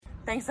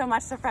Thanks so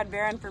much to Fred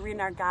Barron for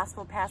reading our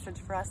gospel passage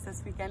for us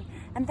this weekend.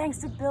 And thanks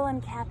to Bill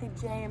and Kathy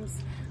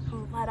James,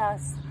 who let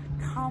us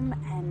come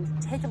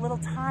and take a little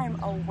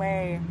time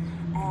away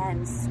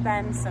and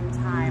spend some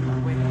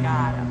time with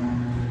God.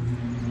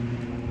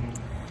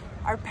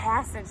 Our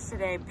passage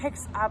today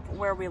picks up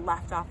where we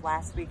left off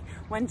last week,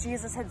 when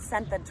Jesus had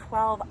sent the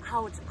 12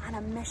 out on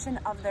a mission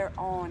of their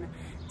own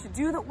to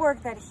do the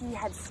work that he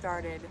had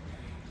started,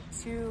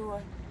 to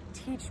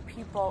teach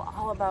people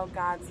all about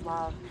God's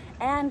love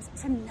and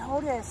to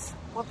notice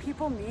what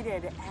people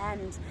needed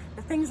and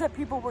the things that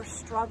people were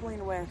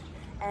struggling with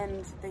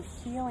and the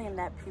healing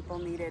that people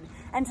needed,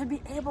 and to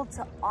be able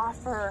to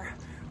offer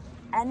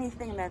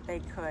anything that they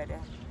could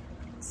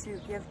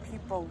to give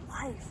people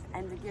life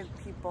and to give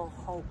people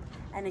hope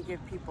and to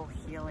give people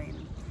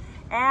healing.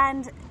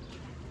 And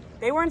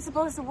they weren't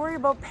supposed to worry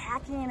about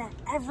packing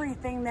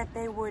everything that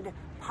they would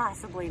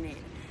possibly need.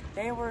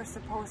 They were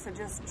supposed to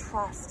just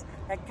trust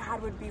that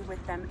God would be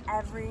with them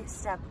every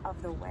step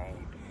of the way,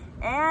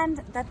 and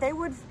that they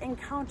would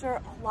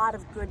encounter a lot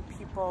of good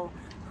people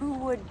who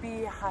would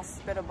be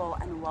hospitable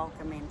and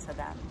welcoming to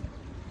them.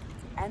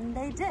 And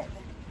they did.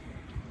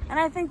 And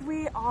I think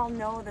we all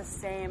know the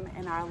same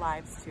in our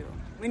lives too.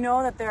 We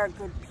know that there are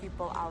good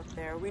people out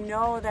there. We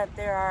know that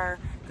there are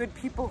good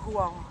people who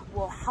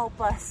will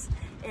help us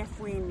if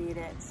we need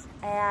it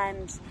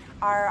and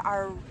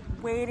are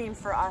waiting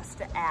for us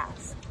to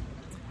ask.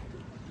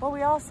 But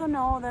we also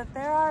know that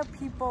there are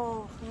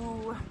people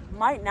who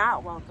might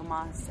not welcome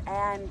us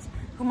and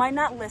who might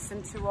not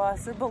listen to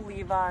us or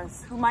believe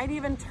us, who might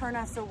even turn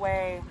us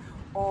away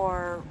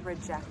or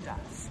reject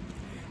us.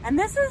 And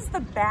this is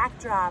the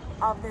backdrop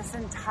of this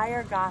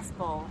entire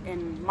gospel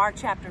in Mark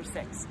chapter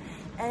 6.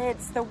 And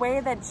it's the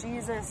way that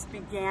Jesus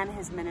began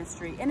his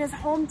ministry in his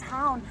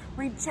hometown,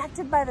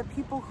 rejected by the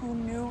people who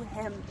knew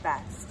him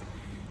best.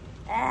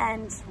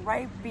 And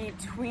right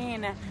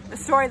between the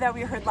story that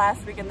we heard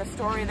last week and the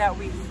story that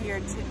we hear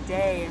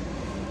today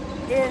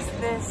is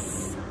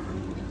this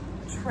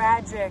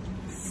tragic,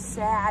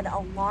 sad,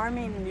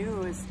 alarming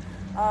news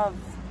of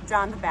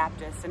John the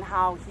Baptist and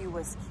how he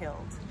was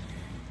killed.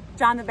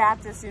 John the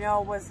Baptist,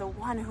 was the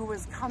one who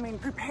was coming,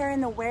 preparing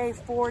the way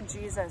for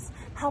Jesus,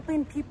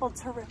 helping people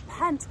to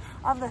repent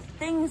of the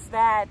things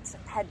that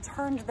had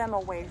turned them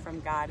away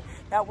from God,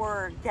 that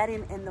were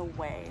getting in the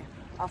way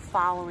of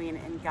following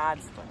in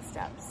God's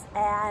footsteps.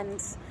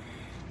 And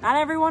not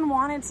everyone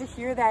wanted to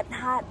hear that.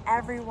 Not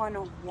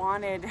everyone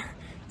wanted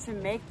to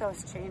make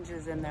those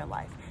changes in their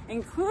life,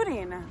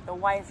 including the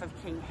wife of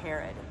King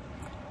Herod,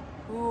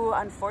 who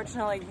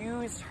unfortunately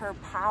used her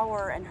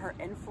power and her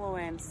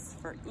influence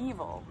for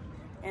evil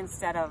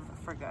instead of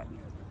for good.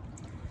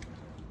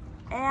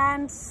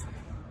 And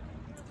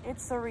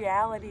it's a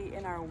reality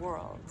in our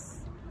world.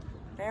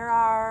 There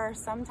are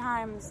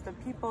sometimes the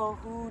people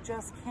who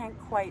just can't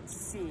quite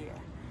see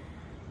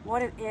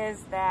what it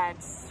is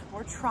that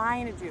we're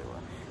trying to do,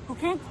 who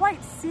can't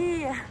quite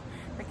see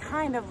the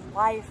kind of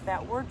life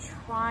that we're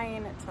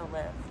trying to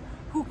live,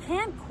 who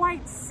can't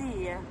quite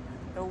see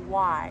the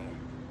why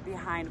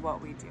behind what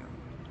we do.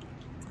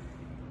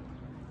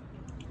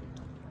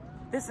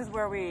 This is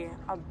where we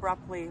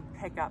abruptly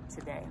pick up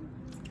today.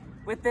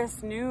 With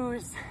this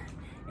news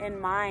in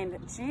mind,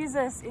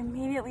 Jesus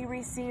immediately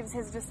receives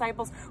his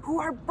disciples, who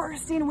are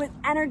bursting with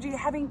energy,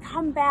 having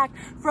come back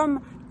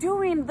from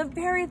doing the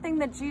very thing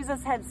that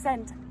Jesus had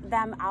sent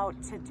them out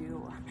to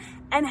do,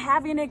 and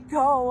having it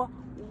go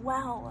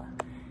well.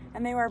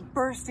 And they were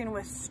bursting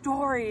with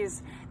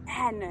stories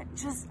and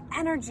just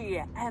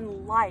energy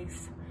and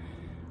life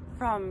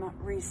from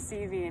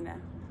receiving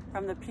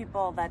from the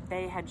people that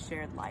they had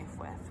shared life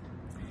with.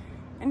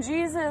 And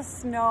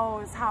Jesus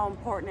knows how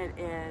important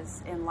it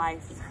is in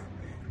life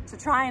to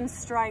try and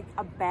strike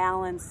a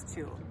balance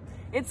too.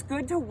 It's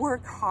good to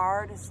work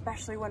hard,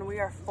 especially when we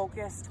are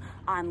focused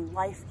on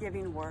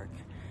life-giving work,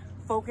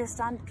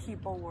 focused on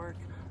people work,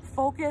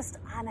 focused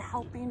on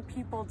helping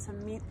people to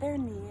meet their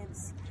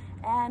needs,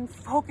 and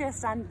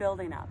focused on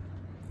building up.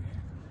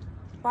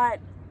 But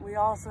we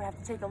also have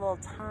to take a little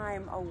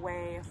time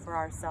away for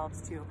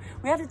ourselves too.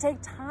 We have to take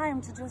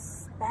time to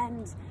just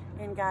spend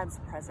in God's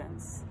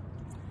presence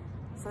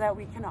so that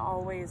we can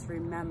always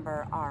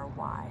remember our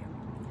why.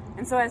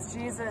 And so as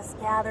Jesus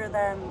gathers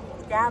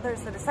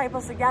the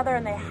disciples together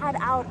and they head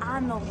out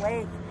on the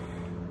lake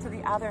to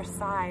the other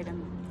side,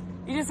 and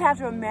you just have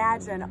to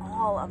imagine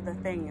all of the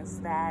things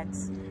that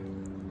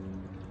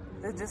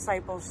the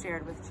disciples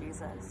shared with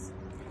Jesus,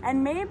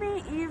 and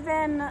maybe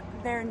even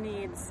their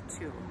needs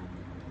too.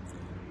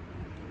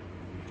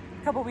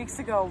 A couple weeks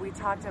ago, we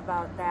talked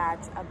about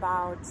that,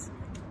 about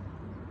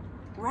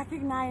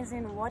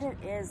recognizing what it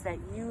is that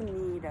you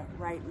need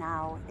right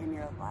now in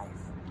your life.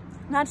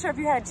 I'm not sure if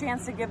you had a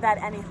chance to give that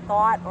any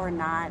thought or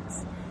not.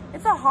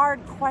 It's a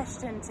hard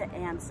question to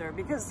answer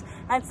because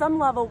at some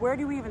level, where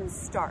do you even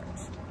start?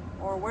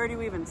 Or where do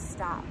you even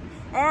stop?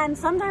 And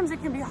sometimes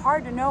it can be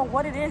hard to know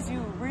what it is you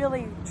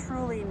really,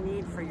 truly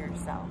need for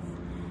yourself.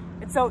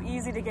 It's so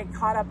easy to get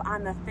caught up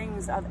on the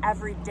things of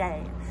every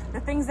day,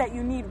 the things that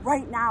you need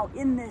right now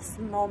in this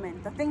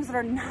moment, the things that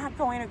are not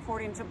going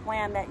according to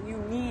plan that you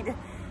need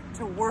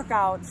to work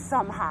out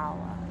somehow.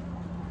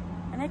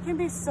 And it can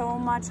be so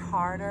much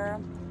harder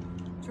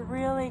to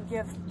really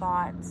give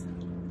thought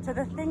to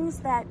the things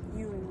that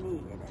you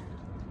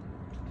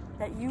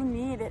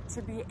need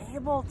to be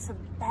able to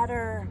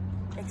better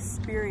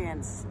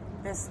experience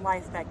this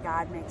life that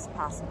God makes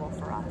possible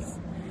for us,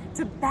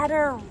 to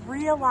better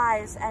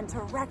realize and to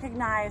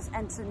recognize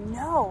and to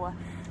know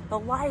the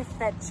life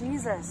that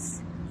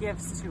Jesus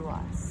gives to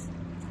us.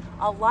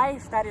 A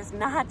life that is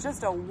not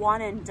just a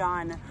one and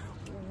done,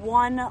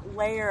 one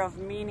layer of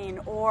meaning,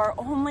 or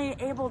only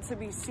able to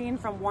be seen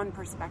from one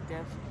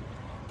perspective,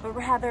 but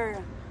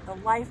rather the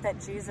life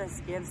that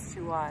Jesus gives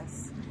to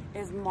us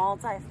is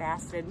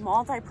multifaceted,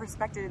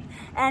 multi-perspective,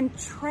 and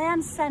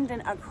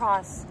transcendent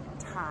across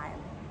time.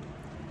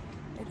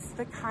 It's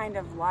the kind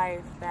of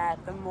life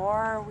that the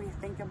more we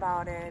think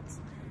about it,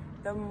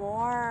 the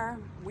more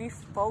we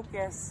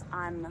focus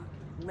on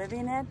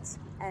living it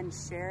and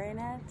sharing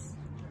it,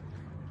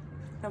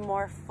 the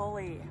more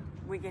fully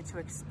we get to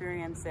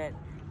experience it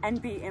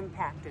and be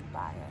impacted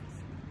by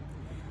it.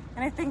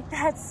 And I think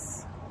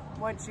that's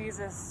what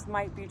Jesus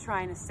might be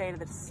trying to say to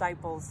the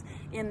disciples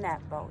in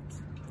that boat,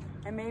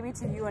 and maybe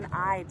to you and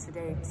I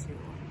today too.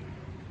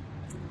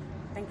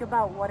 Think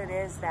about what it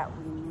is that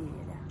we need,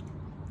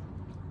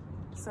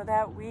 so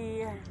that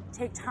we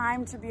take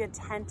time to be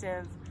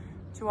attentive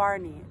to our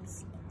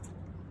needs,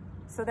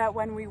 so that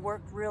when we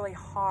work really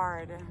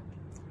hard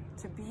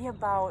to be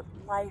about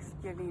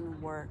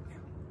life-giving work,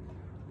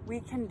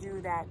 we can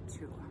do that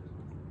too.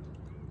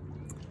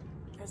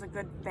 There's a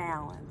good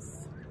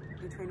balance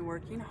between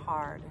working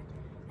hard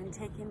and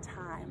taking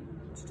time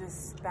to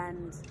just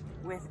spend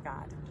with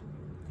God,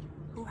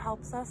 who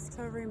helps us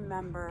to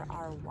remember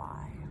our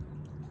why.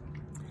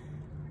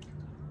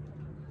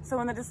 So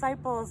when the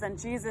disciples and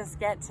Jesus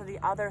get to the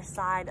other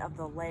side of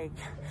the lake,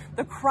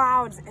 the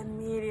crowds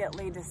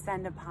immediately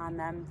descend upon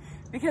them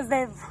because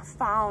they've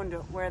found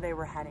where they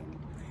were heading.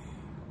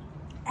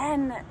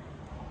 And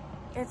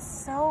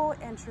it's so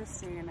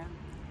interesting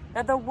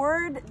that the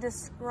word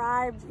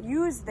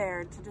used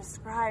there to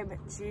describe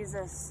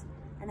Jesus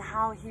and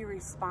how he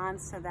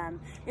responds to them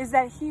is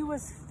that he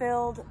was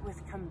filled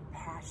with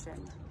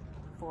compassion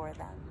for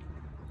them.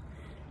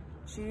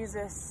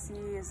 Jesus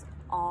sees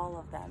all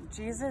of them.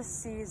 Jesus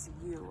sees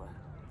you.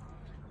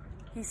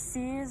 He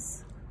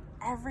sees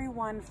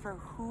everyone for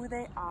who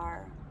they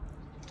are.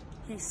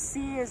 He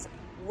sees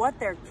what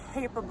they're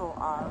capable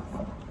of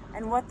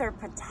and what their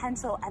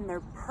potential and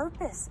their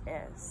purpose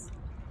is.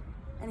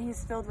 And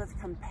he's filled with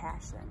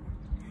compassion.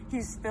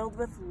 He's filled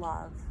with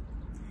love.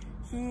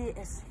 He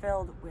is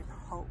filled with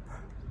hope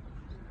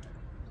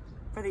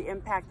for the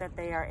impact that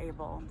they are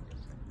able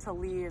to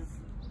leave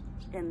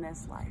in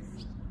this life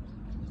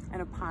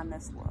and upon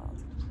this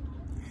world.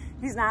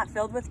 He's not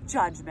filled with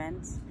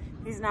judgment.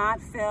 He's not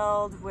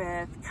filled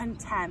with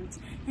contempt.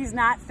 He's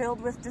not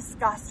filled with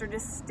disgust or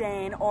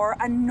disdain or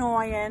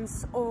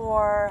annoyance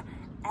or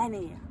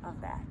any of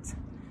that.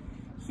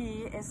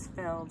 He is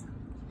filled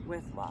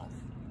with love,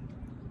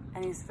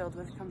 and he's filled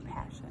with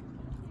compassion.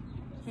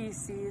 He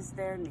sees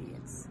their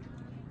needs,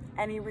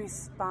 and he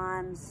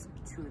responds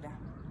to them.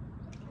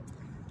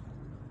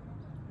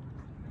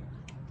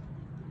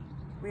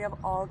 We have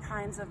all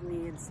kinds of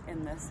needs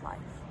in this life,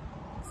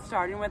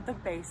 starting with the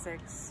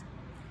basics,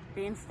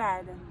 being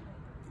fed,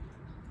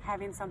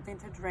 having something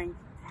to drink,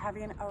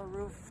 having a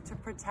roof to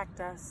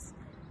protect us,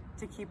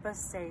 to keep us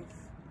safe,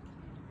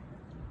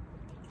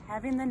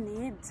 having the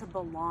need to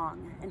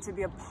belong and to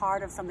be a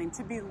part of something,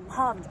 to be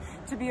loved,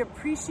 to be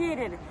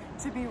appreciated,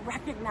 to be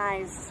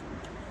recognized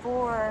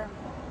for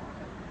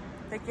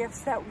the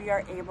gifts that we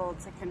are able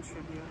to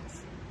contribute.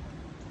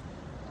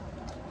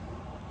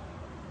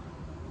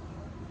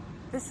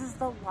 This is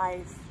the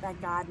life that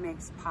God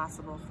makes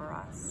possible for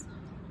us.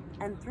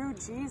 And through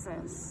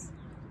Jesus,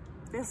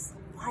 this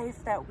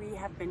life that we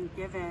have been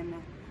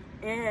given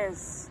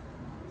is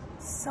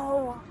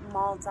so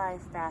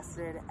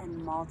multifaceted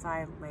and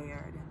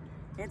multi-layered.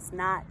 It's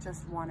not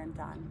just one and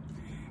done.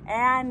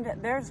 And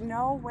there's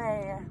no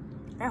way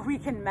that we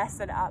can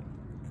mess it up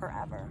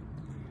forever,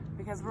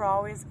 because we're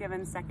always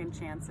given second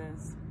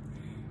chances.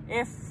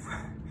 If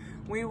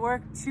we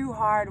work too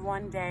hard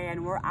one day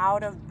and we're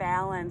out of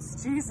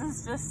balance,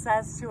 Jesus just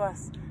says to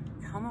us,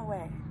 come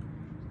away,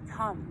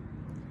 come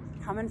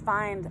and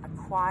find a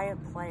quiet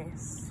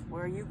place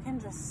where you can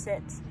just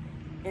sit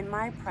in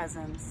my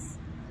presence,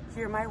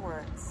 hear my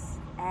words,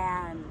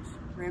 and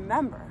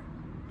remember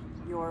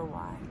your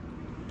why.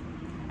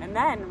 And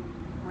then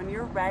when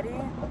you're ready,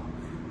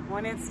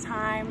 when it's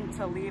time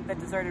to leave the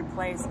deserted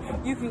place,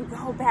 you can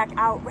go back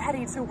out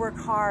ready to work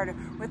hard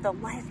with the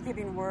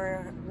life-giving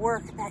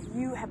work that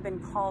you have been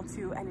called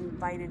to and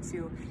invited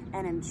to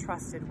and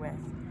entrusted with.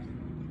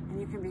 And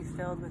you can be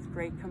filled with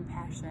great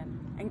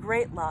compassion and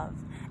great love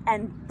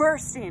and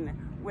bursting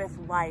with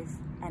life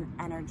and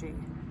energy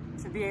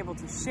to be able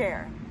to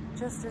share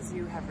just as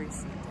you have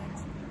received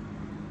it.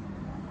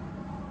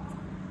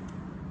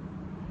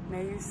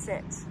 May you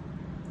sit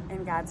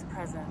in God's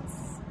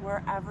presence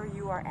wherever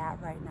you are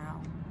at right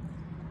now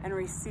and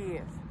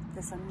receive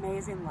this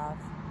amazing love,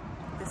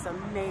 this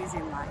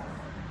amazing life,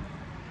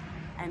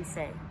 and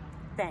say,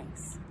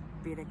 thanks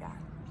be to God.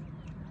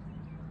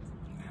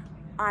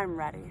 I'm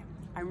ready.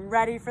 I'm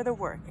ready for the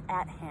work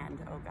at hand,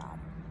 oh God.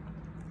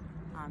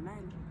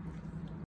 Amen.